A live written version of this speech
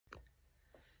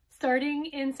Starting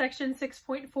in section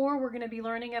 6.4, we're going to be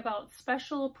learning about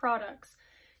special products.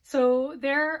 So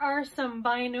there are some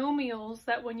binomials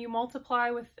that when you multiply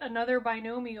with another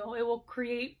binomial, it will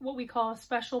create what we call a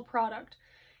special product.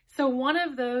 So one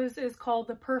of those is called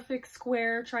the perfect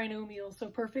square trinomial. So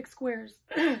perfect squares,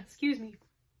 excuse me.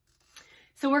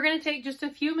 So we're going to take just a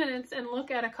few minutes and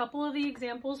look at a couple of the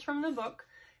examples from the book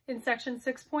in section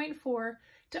 6.4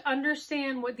 to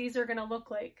understand what these are going to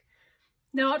look like.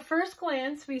 Now at first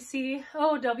glance, we see,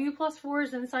 oh, w plus 4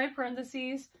 is inside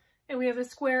parentheses, and we have a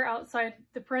square outside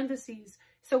the parentheses.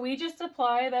 So we just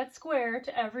apply that square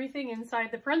to everything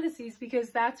inside the parentheses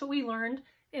because that's what we learned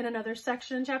in another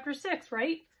section in chapter 6,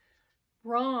 right?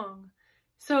 Wrong.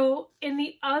 So in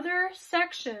the other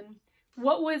section,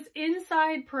 what was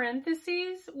inside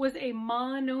parentheses was a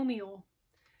monomial.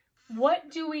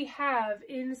 What do we have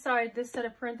inside this set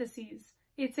of parentheses?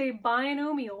 It's a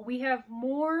binomial. We have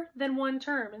more than one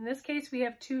term. In this case, we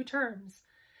have two terms.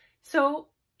 So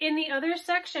in the other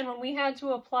section, when we had to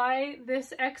apply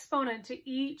this exponent to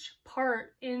each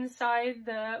part inside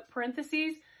the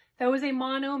parentheses, that was a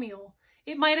monomial.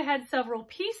 It might have had several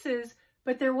pieces,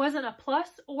 but there wasn't a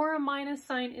plus or a minus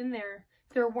sign in there.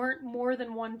 There weren't more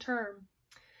than one term.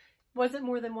 Wasn't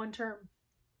more than one term.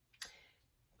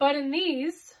 But in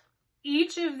these,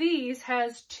 each of these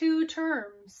has two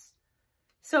terms.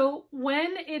 So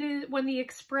when the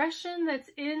expression that's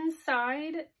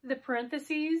inside the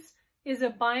parentheses is a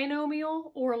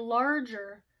binomial or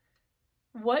larger,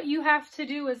 what you have to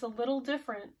do is a little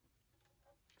different.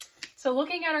 So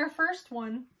looking at our first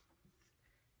one,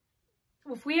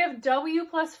 if we have w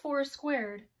plus 4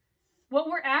 squared, what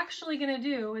we're actually going to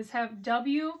do is have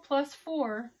w plus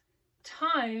 4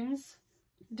 times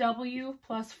w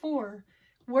plus 4.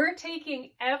 We're taking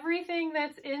everything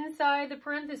that's inside the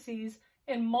parentheses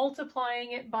and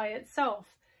multiplying it by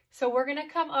itself. So we're going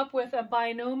to come up with a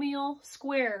binomial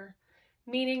square,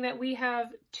 meaning that we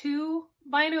have two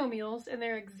binomials and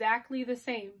they're exactly the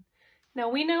same. Now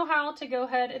we know how to go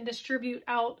ahead and distribute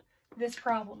out this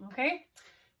problem, okay?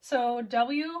 So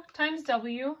w times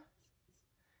w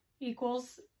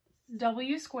equals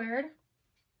w squared,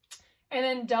 and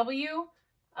then w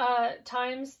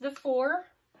times the 4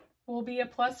 will be a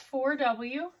plus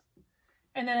 4w.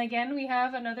 And then again, we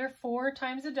have another 4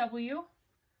 times a w,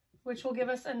 which will give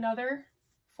us another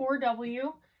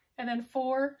 4w. And then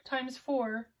 4 times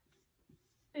 4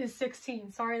 is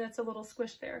 16. Sorry, that's a little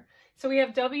squished there. So we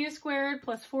have w squared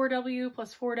plus 4w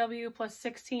plus 4w plus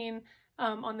 16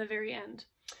 on the very end.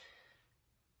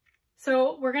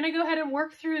 So we're going to go ahead and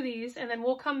work through these, and then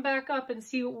we'll come back up and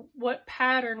see what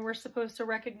pattern we're supposed to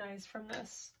recognize from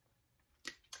this.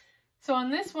 So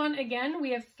on this one, again, we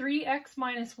have 3x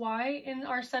minus y in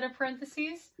our set of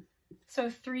parentheses. So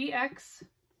 3x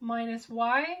minus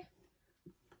y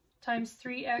times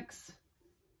 3x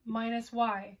minus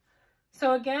y.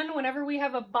 So again, whenever we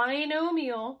have a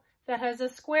binomial that has a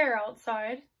square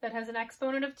outside, that has an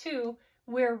exponent of 2,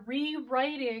 we're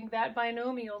rewriting that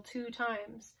binomial 2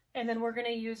 times. And then we're going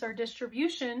to use our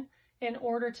distribution in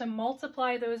order to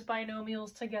multiply those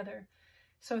binomials together.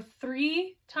 So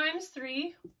 3 times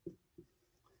 3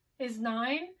 is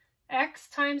 9. X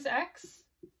times x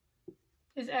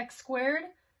is x squared.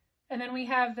 And then we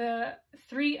have the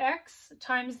 3x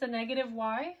times the negative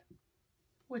y,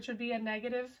 which would be a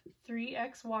negative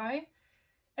 3xy.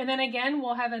 And then again,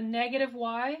 we'll have a negative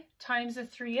y times a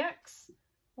 3x,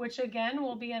 which again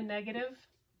will be a negative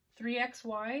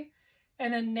 3xy.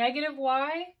 And then negative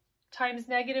y times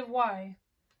negative y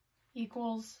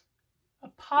equals a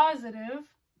positive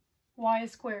y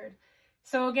squared.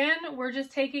 So again, we're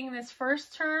just taking this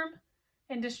first term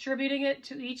and distributing it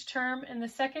to each term in the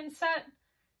second set,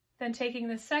 then taking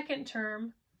the second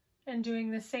term and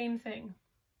doing the same thing.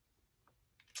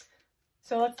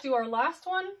 So let's do our last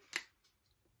one.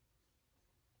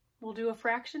 We'll do a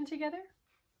fraction together.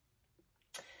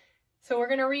 So we're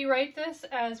going to rewrite this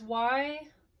as y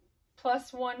plus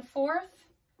 1/4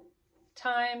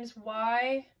 times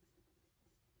y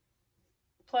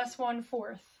plus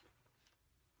 1/4.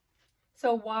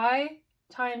 So y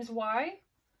times y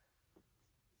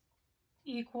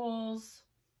equals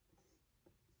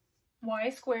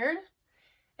y squared.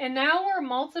 And now we're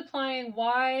multiplying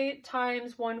y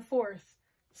times 1/4.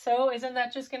 So isn't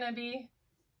that just going to be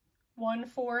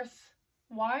 1/4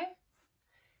 y?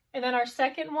 And then our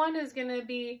second one is going to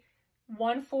be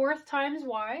 1/4 times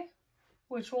y,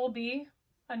 which will be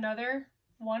another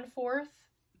 1/4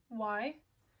 y.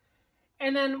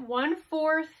 And then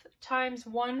 1/4 times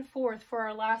 1/4 for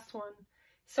our last one.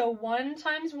 So 1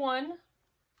 times 1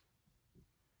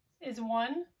 is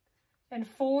 1, and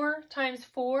 4 times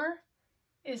 4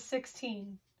 is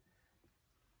 16.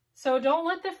 So don't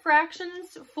let the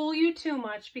fractions fool you too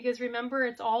much, because remember,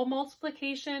 it's all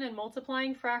multiplication, and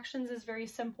multiplying fractions is very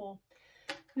simple.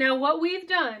 Now what we've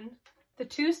done, the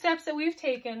two steps that we've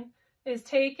taken, is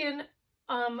taken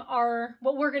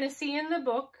what we're going to see in the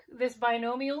book, this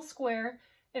binomial square,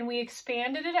 and we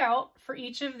expanded it out for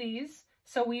each of these.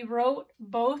 So we wrote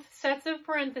both sets of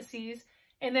parentheses,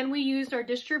 and then we used our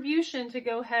distribution to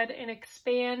go ahead and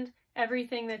expand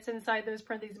everything that's inside those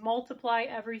parentheses, multiply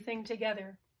everything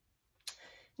together.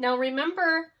 Now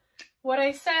remember what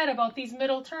I said about these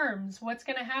middle terms. What's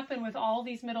going to happen with all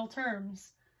these middle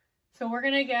terms? So we're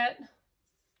going to get,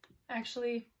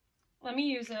 actually, let me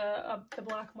use the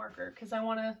black marker, because I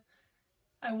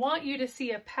want you to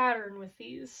see a pattern with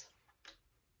these.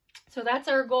 So that's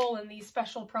our goal in these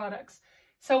special products.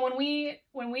 So when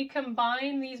we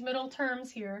combine these middle terms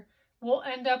here, we'll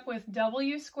end up with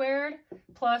w squared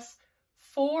plus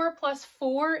 4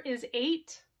 is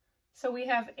 8. So we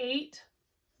have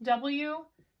 8w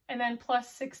and then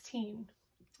plus 16.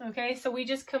 Okay, so we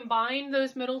just combine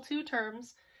those middle two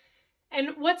terms.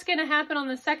 And what's going to happen on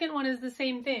the second one is the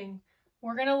same thing.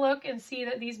 We're going to look and see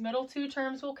that these middle two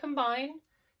terms will combine.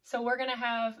 So we're going to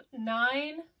have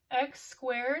 9x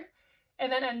squared,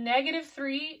 and then a negative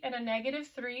 3 and a negative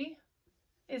 3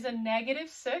 is a negative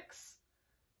 6.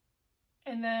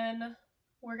 And then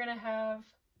we're going to have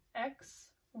x,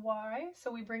 y,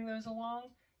 so we bring those along.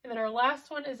 And then our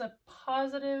last one is a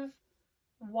positive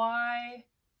y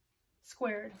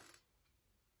squared.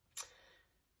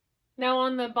 Now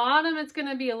on the bottom, it's going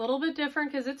to be a little bit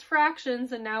different because it's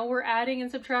fractions, and now we're adding and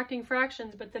subtracting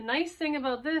fractions. But the nice thing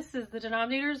about this is the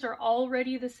denominators are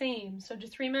already the same. So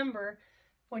just remember,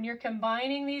 when you're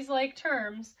combining these like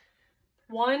terms,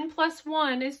 1 plus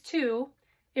 1 is 2.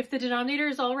 If the denominator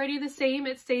is already the same,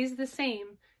 it stays the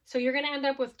same. So you're going to end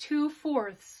up with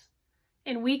 2/4.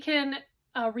 And we can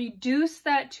reduce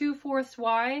that 2/4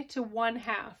 y to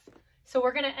 1/2. So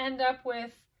we're going to end up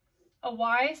with a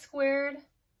y squared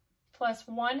plus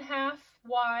 1/2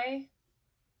 y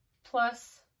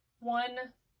plus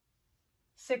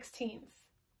 1/16.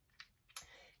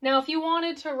 Now, if you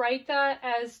wanted to write that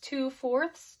as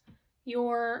 2/4,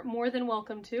 you're more than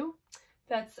welcome to.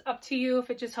 That's up to you if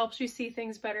it just helps you see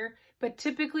things better. But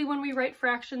typically when we write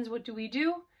fractions, what do?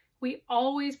 We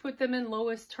always put them in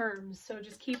lowest terms. So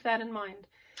just keep that in mind.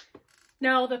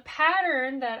 Now, the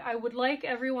pattern that I would like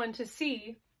everyone to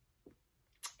see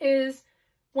is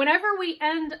whenever we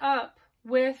end up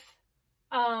with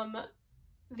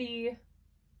the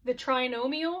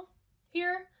trinomial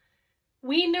here,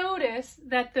 we notice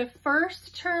that the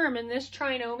first term in this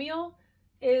trinomial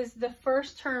is the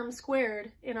first term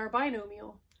squared in our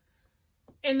binomial.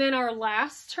 And then our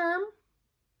last term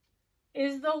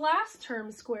is the last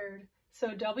term squared.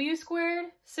 So w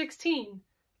squared, 16.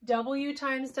 W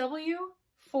times w,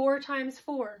 4 times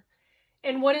 4.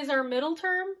 And what is our middle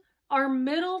term? Our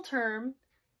middle term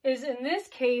is, in this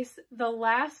case, the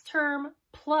last term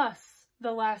plus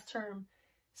the last term.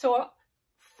 So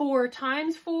 4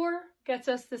 times 4 gets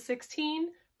us the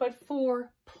 16, but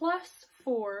 4 plus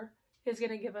 4 is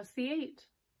going to give us the 8.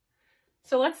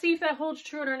 So let's see if that holds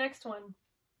true in our next one.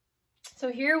 So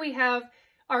here we have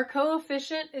our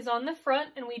coefficient is on the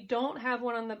front, and we don't have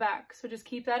one on the back. So just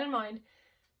keep that in mind.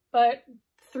 But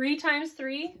 3 times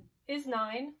 3 is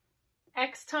 9.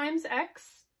 X times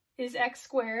x is x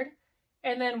squared.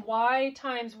 And then y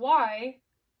times y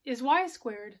is y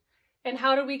squared. And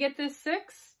how do we get this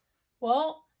 6?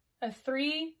 Well, a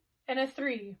 3 and a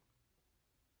 3.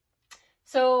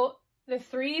 So the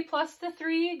 3 plus the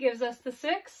 3 gives us the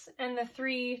 6, and the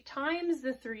 3 times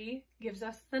the 3 gives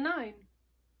us the 9.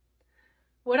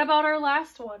 What about our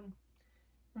last one?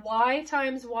 Y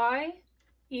times y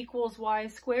equals y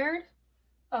squared.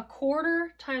 A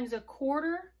quarter times a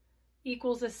quarter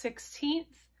equals a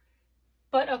 16th.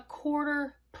 But a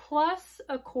quarter plus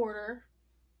a quarter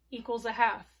equals a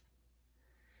half.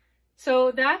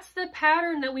 So that's the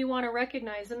pattern that we want to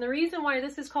recognize. And the reason why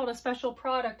this is called a special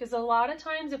product is a lot of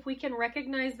times if we can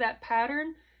recognize that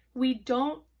pattern, we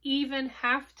don't even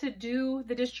have to do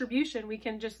the distribution. We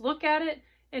can just look at it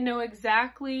and know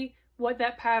exactly what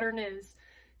that pattern is.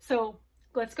 So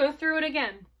let's go through it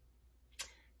again.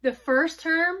 The first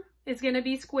term is going to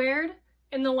be squared,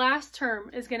 and the last term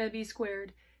is going to be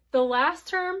squared. The last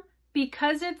term,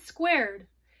 because it's squared,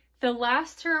 the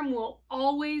last term will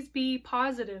always be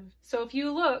positive. So if you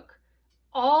look,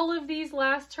 all of these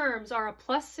last terms are a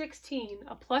plus 16,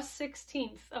 a plus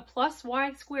 16th, a plus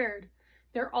y squared.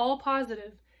 They're all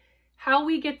positive. How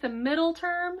we get the middle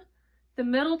term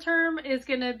is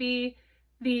going to be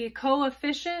the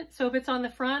coefficient. So if it's on the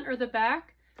front or the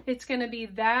back, it's going to be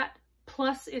that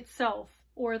plus itself,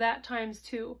 or that times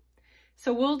 2.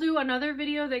 So we'll do another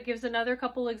video that gives another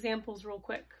couple examples real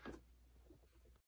quick.